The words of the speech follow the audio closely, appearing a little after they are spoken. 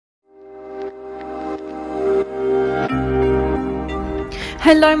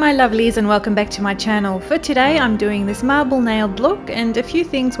Hello my lovelies and welcome back to my channel. For today I'm doing this marble nailed look, and a few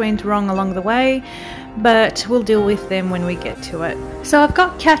things went wrong along the way, but we'll deal with them when we get to it. So I've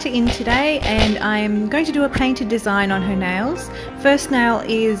got Kat in today and I'm going to do a painted design on her nails. First nail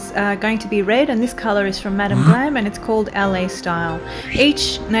is going to be red, and this colour is from Madame Glam and it's called LA style.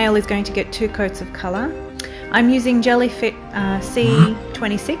 Each nail is going to get 2 coats of colour. I'm using Jellyfit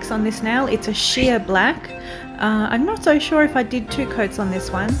C26 on this nail. It's a sheer black. I'm not so sure if I did 2 coats on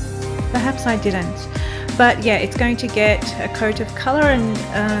this one. Perhaps I didn't. But yeah, it's going to get a coat of colour, and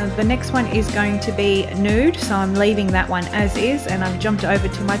the next one is going to be nude, so I'm leaving that one as is, and I've jumped over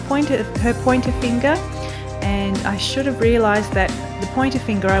to my her pointer finger, and I should have realised that the pointer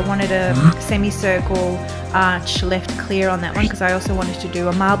finger, I wanted a semicircle arch left clear on that one because I also wanted to do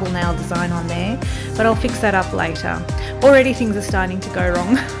a marble nail design on there, but I'll fix that up later. Already things are starting to go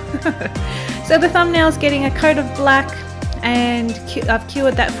wrong. So the thumbnail's getting a coat of black, and I've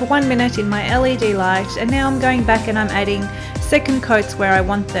cured that for 1 minute in my LED light, and now I'm going back and I'm adding second coats where I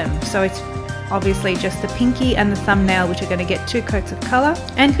want them. So it's obviously just the pinky and the thumbnail, which are going to get 2 coats of colour.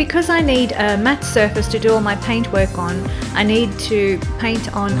 And because I need a matte surface to do all my paint work on, I need to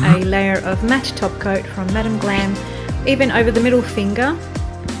paint on a layer of matte top coat from Madame Glam, even over the middle finger.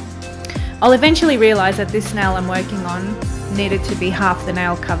 I'll eventually realise that this nail I'm working on needed to be half the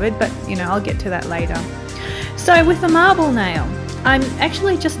nail covered, but you know, I'll get to that later. So with the marble nail, I'm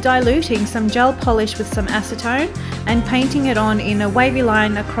actually just diluting some gel polish with some acetone and painting it on in a wavy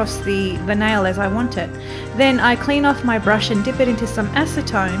line across the nail as I want it. Then I clean off my brush and dip it into some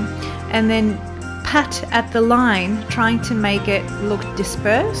acetone and then pat at the line, trying to make it look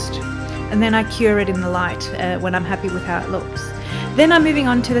dispersed, and then I cure it in the light when I'm happy with how it looks. Then I'm moving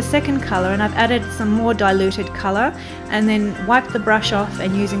on to the second colour, and I've added some more diluted colour, and then wipe the brush off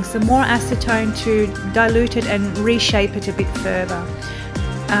and using some more acetone to dilute it and reshape it a bit further.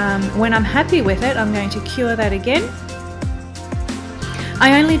 When I'm happy with it, I'm going to cure that again.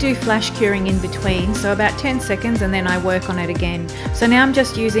 I only do flash curing in between, so about 10 seconds, and then I work on it again. So now I'm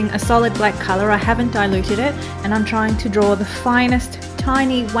just using a solid black colour, I haven't diluted it, and I'm trying to draw the finest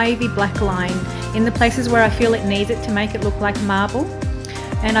tiny wavy black line in the places where I feel it needs it to make it look like marble.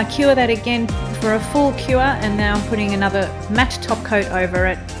 And I cure that again for a full cure, and now I'm putting another matte top coat over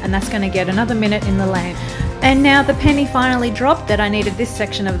it, and that's going to get another minute in the lamp. And now the penny finally dropped that I needed this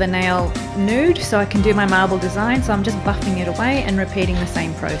section of the nail nude so I can do my marble design, so I'm just buffing it away and repeating the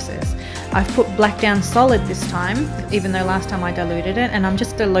same process. I've put black down solid this time, even though last time I diluted it, and I'm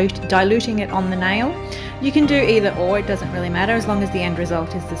just diluting it on the nail. You can do either or, it doesn't really matter as long as the end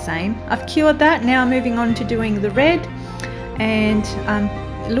result is the same. I've cured that, now I'm moving on to doing the red, and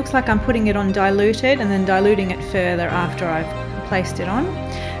it looks like I'm putting it on diluted and then diluting it further after I've placed it on.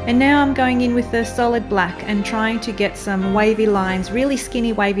 And now I'm going in with the solid black and trying to get some wavy lines, really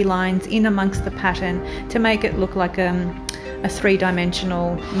skinny wavy lines in amongst the pattern to make it look like a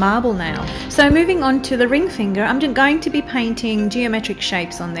 3-dimensional marble nail. So moving on to the ring finger, I'm going to be painting geometric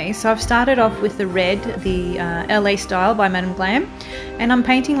shapes on these. So I've started off with the red, the LA style by Madame Glam, and I'm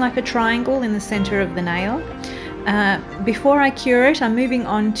painting like a triangle in the center of the nail. Before I cure it, I'm moving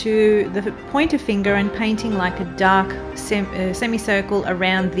on to the pointer finger and painting like a dark semicircle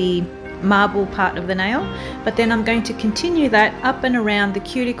around the marble part of the nail, but then I'm going to continue that up and around the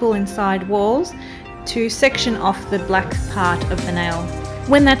cuticle and side walls to section off the black part of the nail.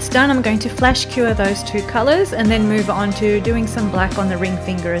 When that's done, I'm going to flash cure those 2 colours and then move on to doing some black on the ring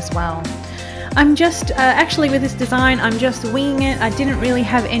finger as well. I'm just, actually with this design, I'm just winging it. I didn't really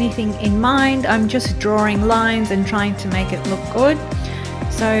have anything in mind. I'm just drawing lines and trying to make it look good.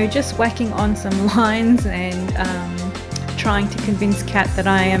 So just whacking on some lines and trying to convince Kat that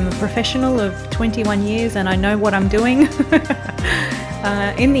I am a professional of 21 years and I know what I'm doing.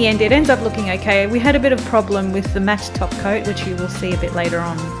 In the end, it ends up looking okay. We had a bit of problem with the matte top coat, which you will see a bit later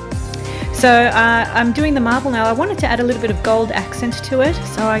on. So I'm doing the marble now. I wanted to add a little bit of gold accent to it,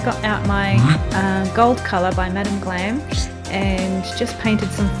 so I got out my gold colour by Madame Glam and just painted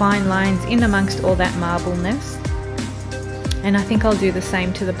some fine lines in amongst all that marbleness. And I think I'll do the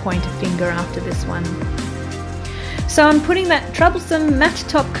same to the pointer finger after this one. So I'm putting that troublesome matte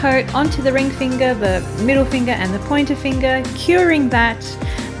top coat onto the ring finger, the middle finger and the pointer finger, curing that.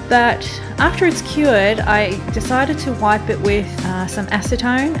 But after it's cured, I decided to wipe it with some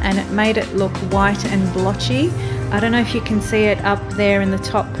acetone, and it made it look white and blotchy. I don't know if you can see it up there in the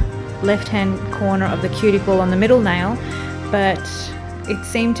top left-hand corner of the cuticle on the middle nail, but it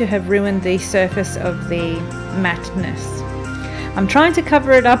seemed to have ruined the surface of the matteness. I'm trying to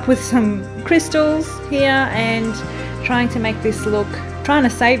cover it up with some crystals here and trying to make this look Trying to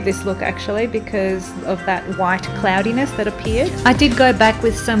save this look actually because of that white cloudiness that appeared. I did go back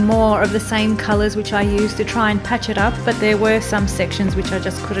with some more of the same colours which I used to try and patch it up, but there were some sections which I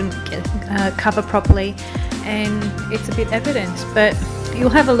just couldn't cover properly, and it's a bit evident. But you'll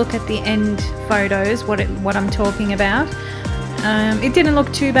have a look at the end photos what I'm talking about. It didn't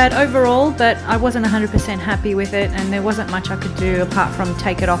look too bad overall, but I wasn't 100% happy with it, and there wasn't much I could do apart from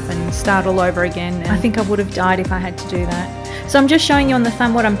take it off and start all over again. And I think I would have died if I had to do that. So I'm just showing you on the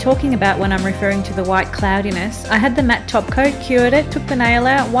thumb what I'm talking about when I'm referring to the white cloudiness. I had the matte top coat, cured it, took the nail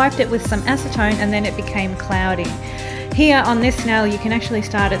out, wiped it with some acetone, and then it became cloudy. Here on this nail you can actually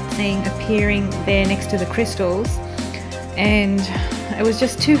start it seeing appearing there next to the crystals, and it was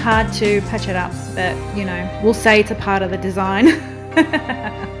just too hard to patch it up, but you know, we'll say it's a part of the design.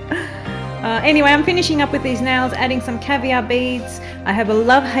 Anyway, I'm finishing up with these nails, adding some caviar beads. I have a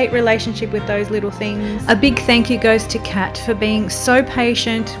love-hate relationship with those little things. A big thank you goes to Kat for being so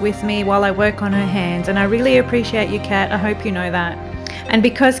patient with me while I work on her hands, and I really appreciate you, Kat. I hope you know that. And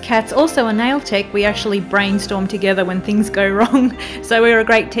because Kat's also a nail tech, we actually brainstorm together when things go wrong. So we're a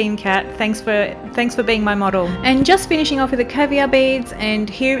great team, Kat. Thanks for being my model. And just finishing off with the caviar beads, and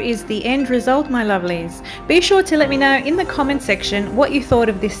here is the end result, my lovelies. Be sure to let me know in the comment section what you thought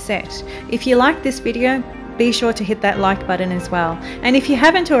of this set. If you liked this video, be sure to hit that like button as well. And if you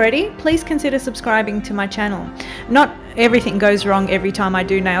haven't already, please consider subscribing to my channel. Not everything goes wrong every time I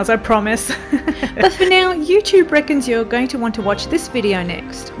do nails, I promise. But for now, YouTube reckons you're going to want to watch this video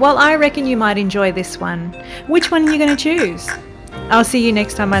next. Well, I reckon you might enjoy this one. Which one are you going to choose? I'll see you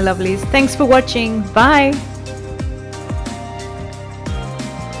next time, my lovelies. Thanks for watching. Bye.